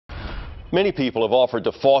Many people have offered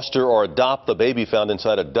to foster or adopt the baby found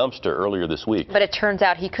inside a dumpster earlier this week. But it turns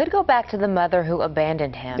out he could go back to the mother who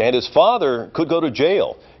abandoned him. And his father could go to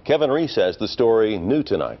jail. Kevin Reese has the story new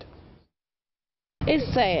tonight.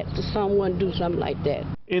 It's sad to someone do something like that.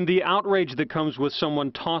 In the outrage that comes with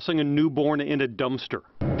someone tossing a newborn in a dumpster.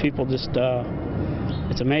 People just,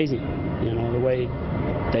 it's amazing, you know, the way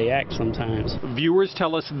they act sometimes. Viewers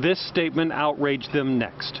tell us this statement outraged them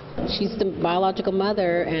next. She's the biological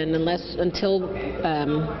mother, and until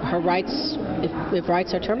her rights, if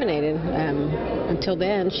rights are terminated, until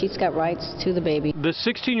then, she's got rights to the baby. The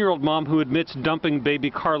 16-year-old mom who admits dumping baby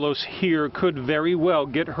Carlos here could very well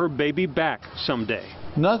get her baby back someday.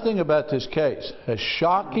 Nothing about this case, as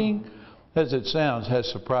shocking as it sounds, has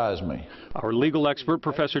surprised me. Our legal expert,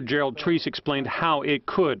 Professor Gerald Treese, explained how it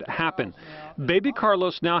could happen. Baby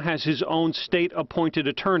Carlos now has his own state-appointed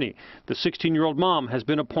attorney. The 16-year-old mom has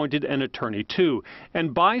been appointed an attorney too.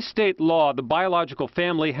 And by state law, the biological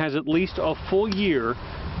family has at least a full year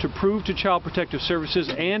to prove to Child Protective Services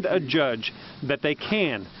and a judge that they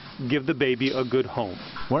can give the baby a good home.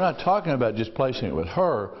 We're not talking about just placing it with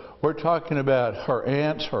her. We're talking about her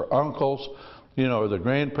aunts, her uncles, you know, the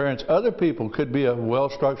grandparents. Other people could be a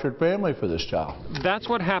well-structured family for this child. That's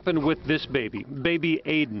what happened with this baby, baby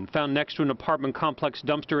Aiden, found next to an apartment complex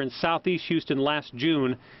dumpster in southeast Houston last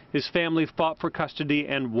June. His family fought for custody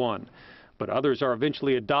and won. But others are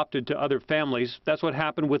eventually adopted to other families. That's what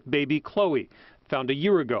happened with baby Chloe, found a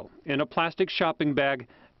year ago in a plastic shopping bag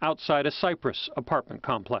outside a Cypress apartment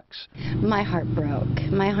complex. My heart broke.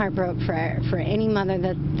 My heart broke for any mother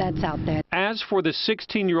that's out there. As for the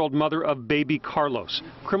 16-year-old mother of baby Carlos,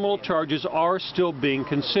 criminal charges are still being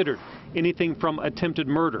considered. Anything from attempted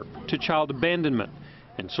murder to child abandonment.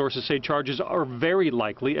 And sources say charges are very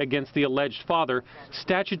likely against the alleged father.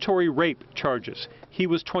 Statutory rape charges. He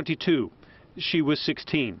was 22. She was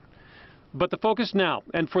 16. But the focus now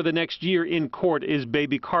and for the next year in court is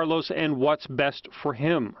baby Carlos and what's best for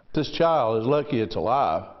him. This child is lucky it's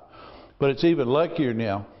alive, but it's even luckier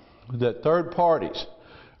now that third parties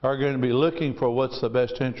are going to be looking for what's the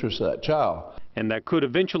best interest of that child. And that could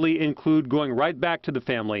eventually include going right back to the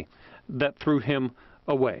family that threw him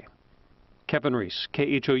away. Kevin Reese,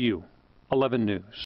 KHOU 11 News.